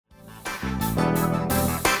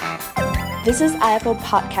This is IFO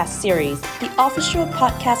Podcast Series, the official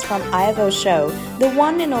podcast from IFO Show, the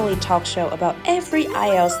one and only talk show about every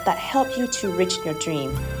IELTS that help you to reach your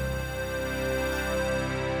dream.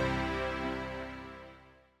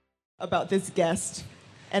 About this guest,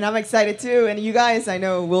 and I'm excited too, and you guys I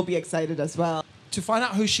know will be excited as well. To find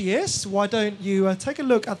out who she is, why don't you take a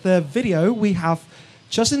look at the video we have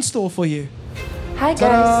just in store for you. Hi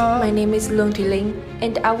Ta-da! guys, my name is Luong Thuy Linh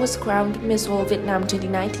and I was crowned Miss World Vietnam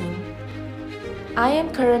 2019. I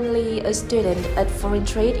am currently a student at Foreign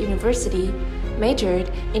Trade University,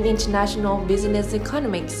 majored in International Business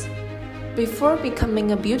Economics. Before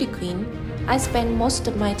becoming a beauty queen, I spent most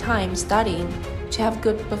of my time studying to have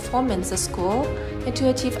good performance at school and to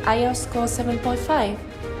achieve IELTS score 7.5.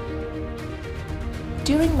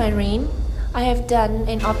 During my reign, I have done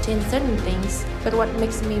and obtained certain things, but what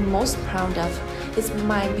makes me most proud of is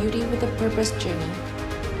my Beauty with a Purpose journey.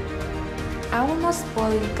 I will not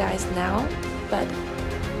spoil you guys now, but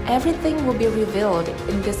everything will be revealed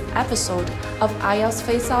in this episode of IELTS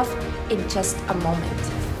Face Off in just a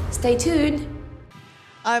moment. Stay tuned!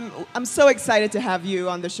 I'm so excited to have you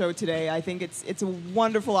on the show today. I think it's a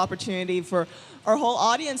wonderful opportunity for our whole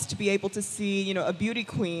audience to be able to see, a beauty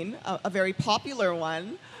queen, a very popular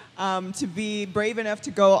one, to be brave enough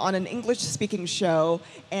to go on an English-speaking show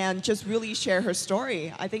and just really share her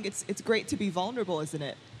story. I think it's great to be vulnerable, isn't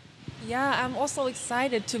it? Yeah, I'm also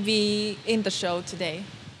excited to be in the show today.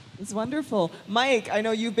 It's wonderful. Mike, I know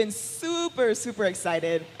you've been super, super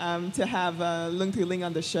excited to have Luong Thuy Linh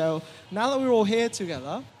on the show. Now that we're all here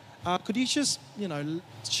together, could you just,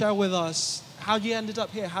 share with us how you ended up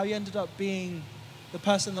here, how you ended up being the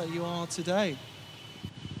person that you are today?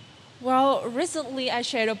 Well, recently I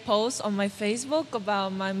shared a post on my Facebook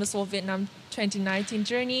about my Miss World Vietnam 2019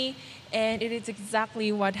 journey, and it is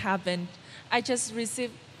exactly what happened. I just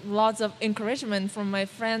received lots of encouragement from my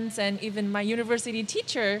friends and even my university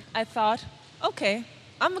teacher. I thought, okay,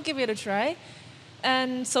 I'm gonna give it a try.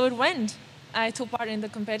 And so it went. I took part in the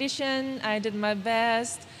competition, I did my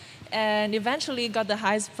best, and eventually got the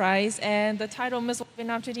highest prize and the title Miss World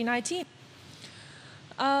Vietnam 2019.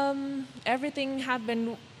 Everything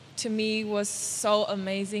happened to me was so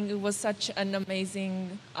amazing. It was such an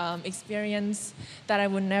amazing experience that I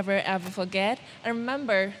would never ever forget. I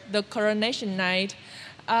remember the coronation night.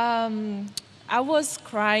 I was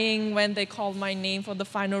crying when they called my name for the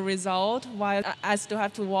final result while I still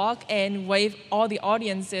have to walk and wave all the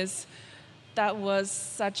audiences. That was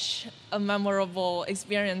such a memorable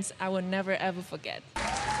experience I will never ever forget.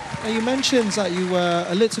 Now, you mentioned that you were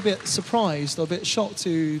a little bit surprised or a bit shocked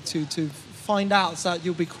to find out that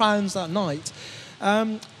you'll be crowned that night.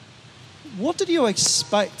 What did you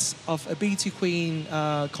expect of a beauty queen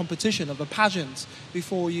competition, of a pageant,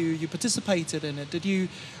 before you participated in it?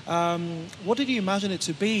 What did you imagine it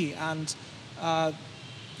to be? And,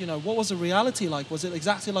 what was the reality like? Was it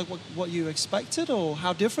exactly like what you expected, or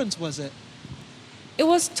how different was it? It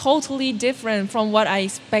was totally different from what I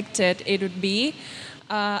expected it would be.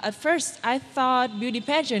 At first, I thought beauty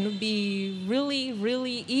pageant would be really,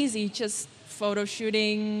 really easy, just photo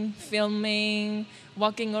shooting, filming,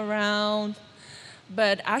 walking around.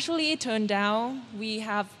 But actually it turned out we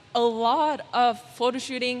have a lot of photo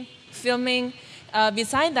shooting, filming.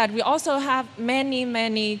 Besides that, we also have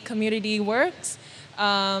many community works.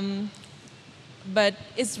 But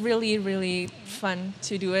it's really, really fun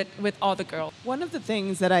to do it with all the girls. One of the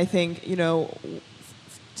things that I think, to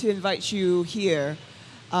invite you here,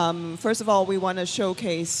 first of all, we want to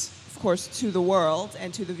showcase, of course, to the world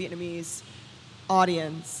and to the Vietnamese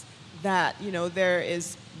audience that there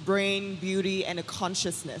is brain, beauty, and a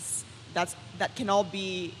consciousness that can all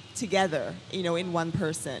be together in one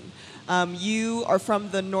person. You are from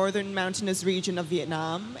the northern mountainous region of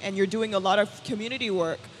Vietnam, and you're doing a lot of community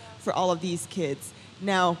work for all of these kids.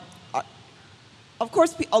 Now, of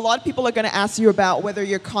course, a lot of people are going to ask you about whether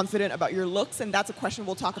you're confident about your looks, and that's a question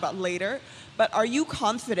we'll talk about later. But are you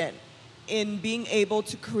confident in being able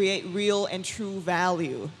to create real and true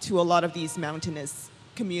value to a lot of these mountainous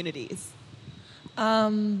communities?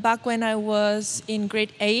 Back when I was in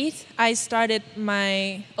grade 8, I started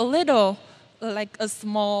a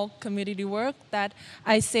small community work that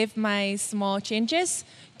I saved my small changes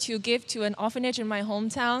to give to an orphanage in my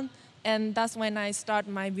hometown. And that's when I start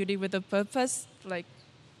my Beauty with a Purpose.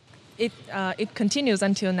 It continues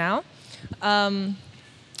until now.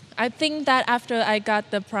 I think that after I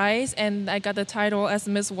got the prize and I got the title as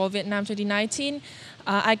Miss World Vietnam 2019,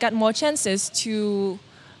 I got more chances to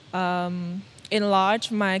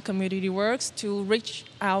enlarge my community works, to reach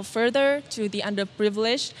out further to the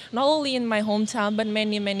underprivileged, not only in my hometown, but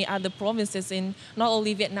many other provinces in not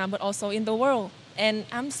only Vietnam, but also in the world. And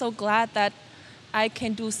I'm so glad that I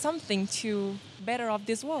can do something to better off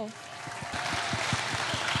this world.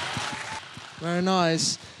 Very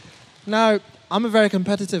nice. Now, I'm a very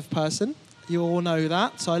competitive person. You all know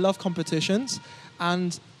that. So I love competitions.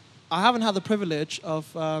 And I haven't had the privilege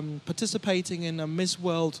of participating in a Miss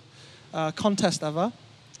World contest ever.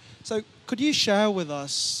 So could you share with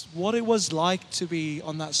us what it was like to be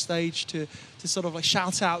on that stage, to sort of like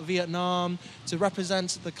shout out Vietnam, to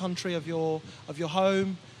represent the country of your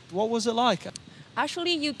home? What was it like?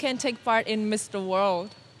 Actually, you can take part in Mr.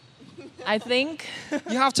 World, I think.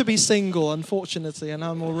 You have to be single, unfortunately, and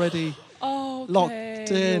I'm already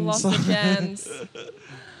locked in. You lost the chance.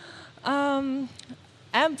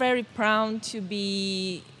 I'm very proud to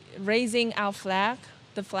be raising our flag,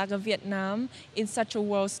 the flag of Vietnam, in such a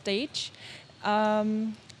world stage.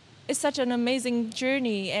 It's such an amazing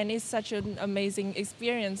journey, and it's such an amazing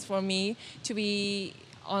experience for me to be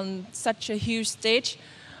on such a huge stage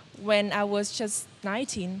when I was just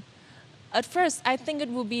 19. At first, I think it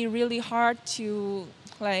would be really hard to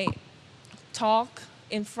talk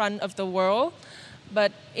in front of the world,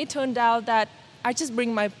 but it turned out that I just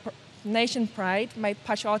bring my nation pride, my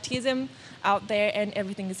patriotism out there, and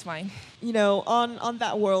everything is fine. You know, on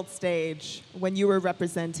that world stage, when you were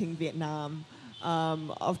representing Vietnam,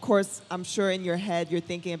 of course, I'm sure in your head you're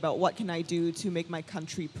thinking about what can I do to make my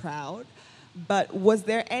country proud. But was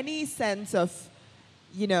there any sense of,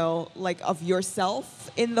 you know, like of yourself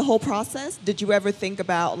in the whole process? Did you ever think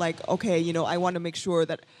about like, okay, you know, I want to make sure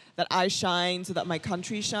that I shine so that my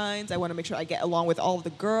country shines. I want to make sure I get along with all of the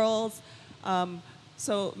girls.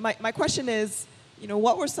 So my question is, you know,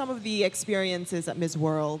 what were some of the experiences at Miss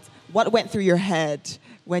World? What went through your head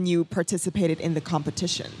when you participated in the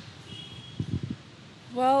competition?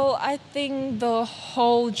 Well, I think the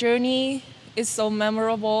whole journey is so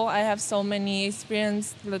memorable. I have so many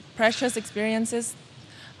precious experiences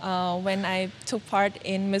when I took part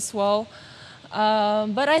in Miss World.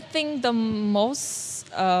 But I think the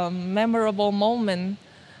most memorable moment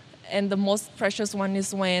and the most precious one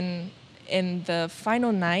is when in the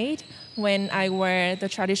final night when I wear the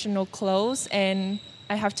traditional clothes and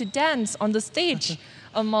I have to dance on the stage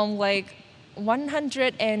among like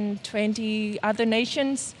 120 other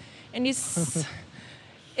nations, and it's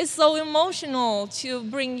so emotional to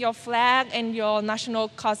bring your flag and your national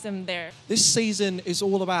costume there. This season is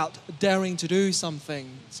all about daring to do something.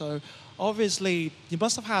 So obviously you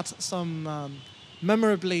must have had some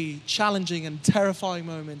memorably challenging and terrifying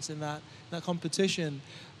moments in that competition.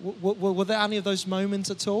 Were there any of those moments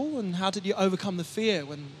at all? And how did you overcome the fear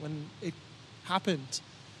when it happened?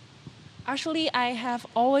 Actually, I have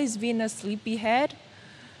always been a sleepyhead.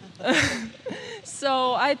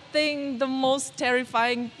 So I think the most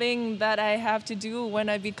terrifying thing that I have to do when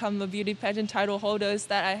I become a beauty pageant title holder is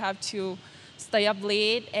that I have to stay up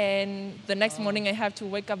late, and the next morning I have to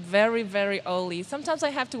wake up very, very early. Sometimes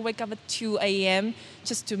I have to wake up at 2 a.m.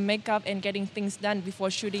 just to make up and getting things done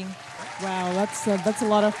before shooting. Wow, that's a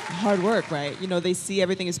lot of hard work, right? You know, they see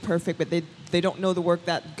everything is perfect, but they don't know the work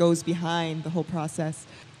that goes behind the whole process.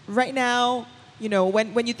 Right now, you know,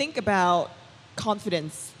 when you think about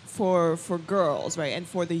confidence for girls, right, and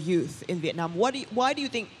for the youth in Vietnam, why do you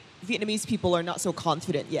think Vietnamese people are not so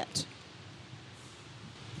confident yet?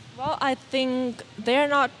 Well, I think they're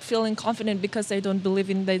not feeling confident because they don't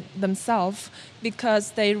believe in themselves,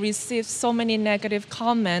 because they receive so many negative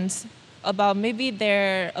comments about maybe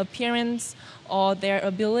their appearance or their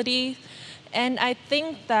ability. And I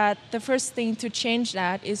think that the first thing to change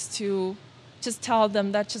that is to just tell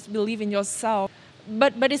them that just believe in yourself.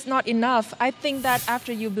 But it's not enough. I think that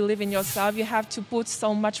after you believe in yourself, you have to put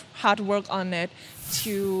so much hard work on it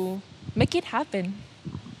to make it happen.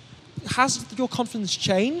 Has your confidence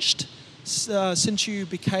changed since you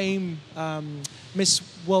became Miss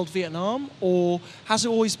World Vietnam, or has it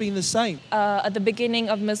always been the same? At the beginning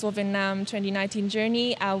of Miss World Vietnam 2019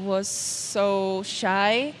 journey, I was so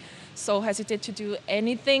shy, so hesitant to do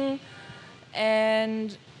anything.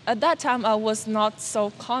 And at that time, I was not so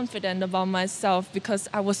confident about myself because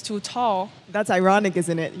I was too tall. That's ironic,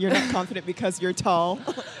 isn't it? You're not confident because you're tall.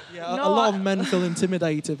 Yeah, no, a lot of men feel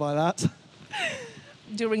intimidated by that.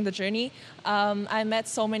 During the journey, I met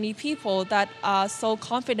so many people that are so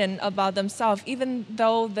confident about themselves, even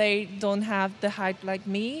though they don't have the height like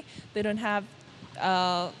me, they don't have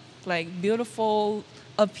beautiful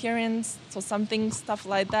appearance or stuff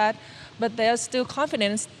like that, but they are still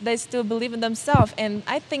confident, they still believe in themselves, and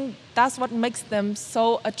I think that's what makes them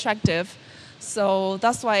so attractive. So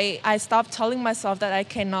that's why I stopped telling myself that I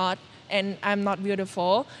cannot and I'm not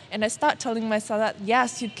beautiful, and I start telling myself that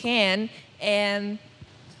yes, you can, and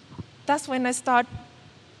that's when I start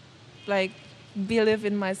believe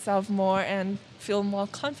in myself more and feel more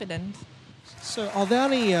confident. So, are there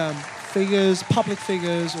any figures, public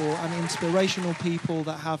figures, or any inspirational people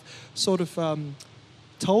that have sort of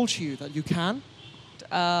told you that you can?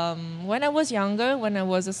 When I was younger, when I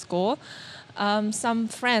was at school, some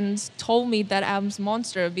friends told me that I'm a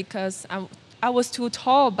monster because I was too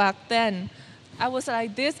tall back then. I was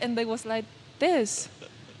like this and they was like this.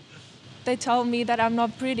 They told me that I'm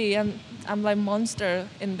not pretty and I'm like monster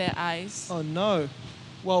in their eyes. Oh no.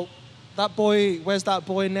 Well, that boy, where's that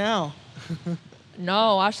boy now?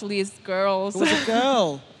 No, actually it's girls. It was a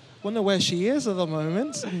girl. Wonder where she is at the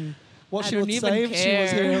moment. What I she don't would even say if she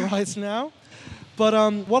was care. here right now.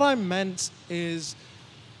 But what I meant is,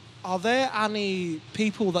 are there any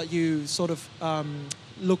people that you sort of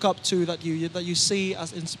look up to that you see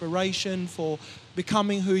as inspiration for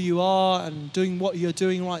becoming who you are and doing what you're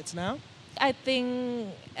doing right now? I think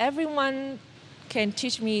everyone can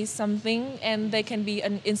teach me something and they can be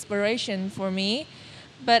an inspiration for me.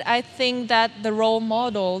 But I think that the role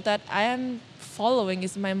model that I am following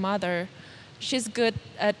is my mother. She's good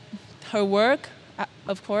at her work,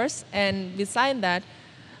 of course, and beside that,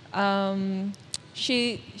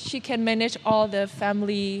 she can manage all the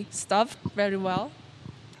family stuff very well.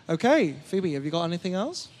 Okay, Phoebe, have you got anything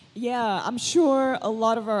else? Yeah, I'm sure a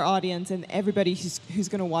lot of our audience and everybody who's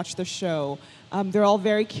going to watch the show, they're all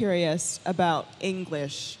very curious about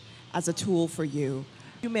English as a tool for you.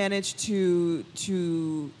 You managed to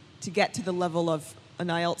get to the level of an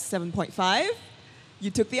IELTS 7.5.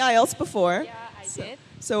 You took the IELTS before. Yeah, I did.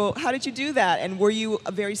 So how did you do that? And were you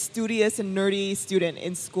a very studious and nerdy student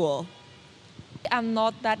in school? I'm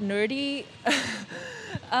not that nerdy.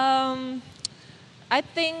 I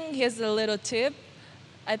think here's a little tip.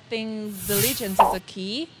 I think diligence is a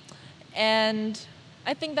key. And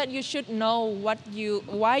I think that you should know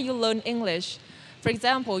why you learn English. For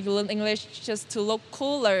example, you learn English just to look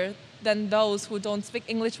cooler than those who don't speak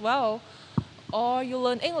English well. Or you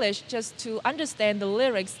learn English just to understand the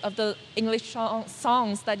lyrics of the English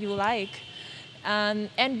songs that you like.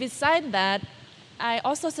 And beside that, I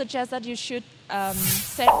also suggest that you should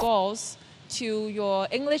set goals to your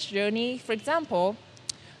English journey. For example,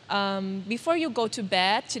 before you go to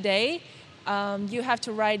bed today, you have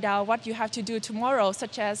to write down what you have to do tomorrow,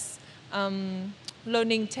 such as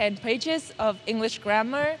learning 10 pages of English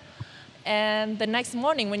grammar. And the next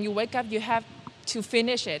morning when you wake up, you have to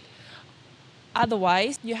finish it.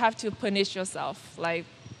 Otherwise, you have to punish yourself, like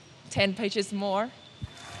 10 pages more.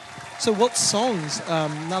 So what songs,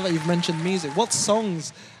 now that you've mentioned music, what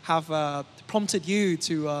songs have prompted you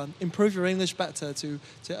to improve your English better, to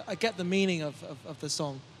get the meaning of the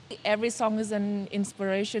song? Every song is an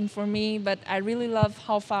inspiration for me, but I really love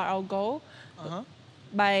How Far I'll Go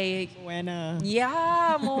by... Moana.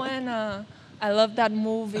 Yeah, Moana. I love that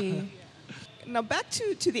movie. Now back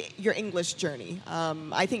to your English journey.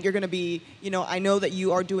 I think you're going to be, I know that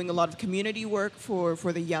you are doing a lot of community work for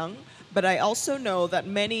the young, but I also know that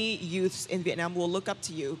many youths in Vietnam will look up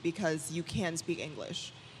to you because you can speak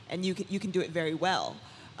English and you can do it very well.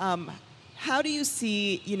 How do you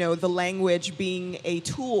see, the language being a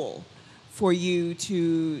tool for you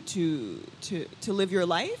to live your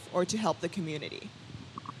life or to help the community?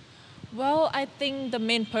 Well, I think the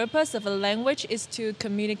main purpose of a language is to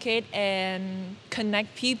communicate and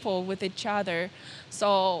connect people with each other.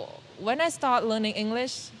 So when I start learning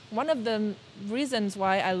English, one of the reasons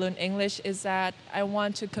why I learn English is that I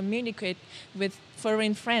want to communicate with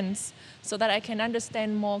foreign friends so that I can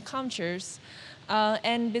understand more cultures.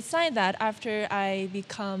 And beside that, after I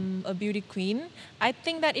become a beauty queen, I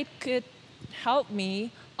think that it could help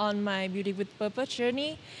me on my Beauty with Purpose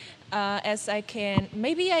journey. As I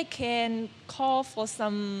can call for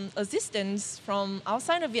some assistance from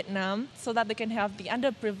outside of Vietnam so that they can help the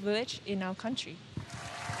underprivileged in our country.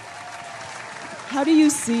 How do you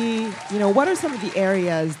see, what are some of the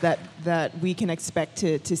areas that we can expect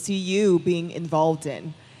to see you being involved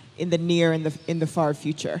in the near and in the far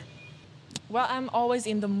future? Well, I'm always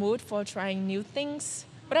in the mood for trying new things,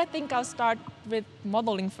 but I think I'll start with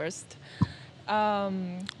modeling first.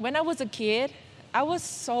 When I was a kid, I was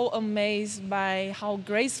so amazed by how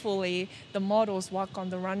gracefully the models walk on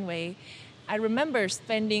the runway. I remember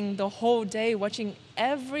spending the whole day watching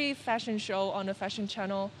every fashion show on the fashion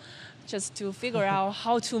channel just to figure out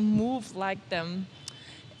how to move like them.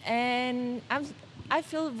 And I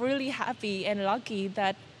feel really happy and lucky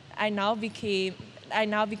that I now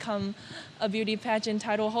become a beauty pageant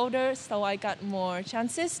title holder, so I got more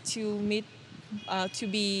chances to meet, to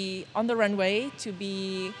be on the runway, to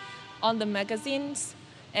be on the magazines,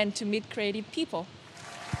 and to meet creative people.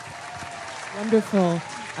 Wonderful.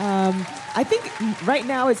 I think right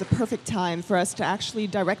now is a perfect time for us to actually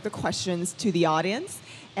direct the questions to the audience.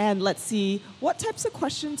 And let's see what types of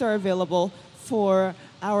questions are available for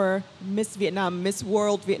our Miss Vietnam, Miss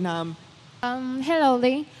World Vietnam. Hello,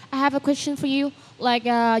 Lee. I have a question for you. Like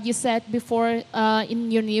you said before,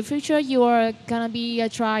 in your near future, you are gonna be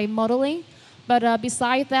try modeling. But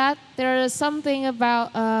besides that, there is something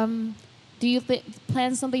about. Do you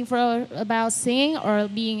plan something for about singing or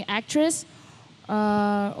being actress,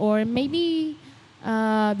 or maybe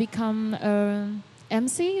become a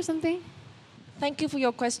MC or something? Thank you for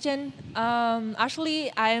your question.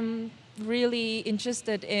 Actually, I'm really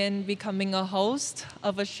interested in becoming a host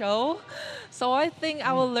of a show. So I think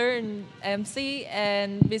I will learn MC.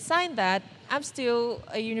 And beside that, I'm still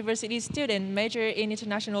a university student, major in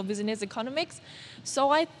international business economics. So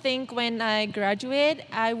I think when I graduate,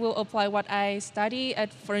 I will apply what I study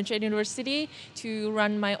at Foreign Trade University to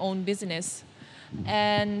run my own business.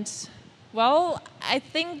 And well, I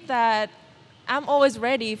think that I'm always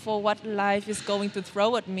ready for what life is going to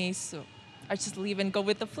throw at me. So I just leave and go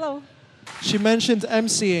with the flow. She mentioned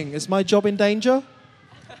MCing. Is my job in danger?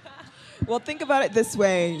 Well, think about it this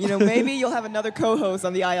way. Maybe you'll have another co-host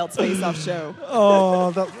on the IELTS Face Off show.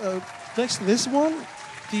 Oh, next to this one,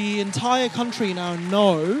 the entire country now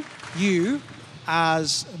know you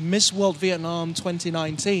as Miss World Vietnam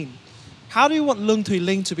 2019. How do you want Luong Thuy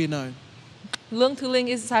Linh to be known? Lương Thuy Linh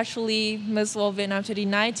is actually Miss World Vietnam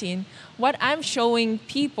 2019. What I'm showing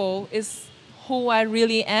people is who I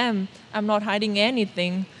really am. I'm not hiding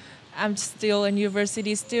anything. I'm still a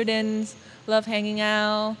university student, love hanging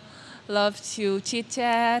out, love to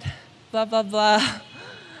chit-chat, blah, blah, blah.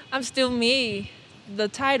 I'm still me. The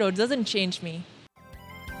title doesn't change me.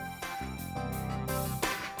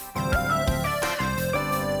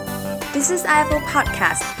 This is IFO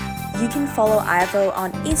Podcast. You can follow IFO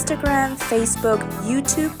on Instagram, Facebook,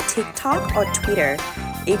 YouTube, TikTok, or Twitter.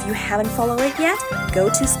 If you haven't followed it yet, go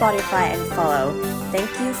to Spotify and follow. Thank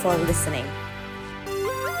you for listening.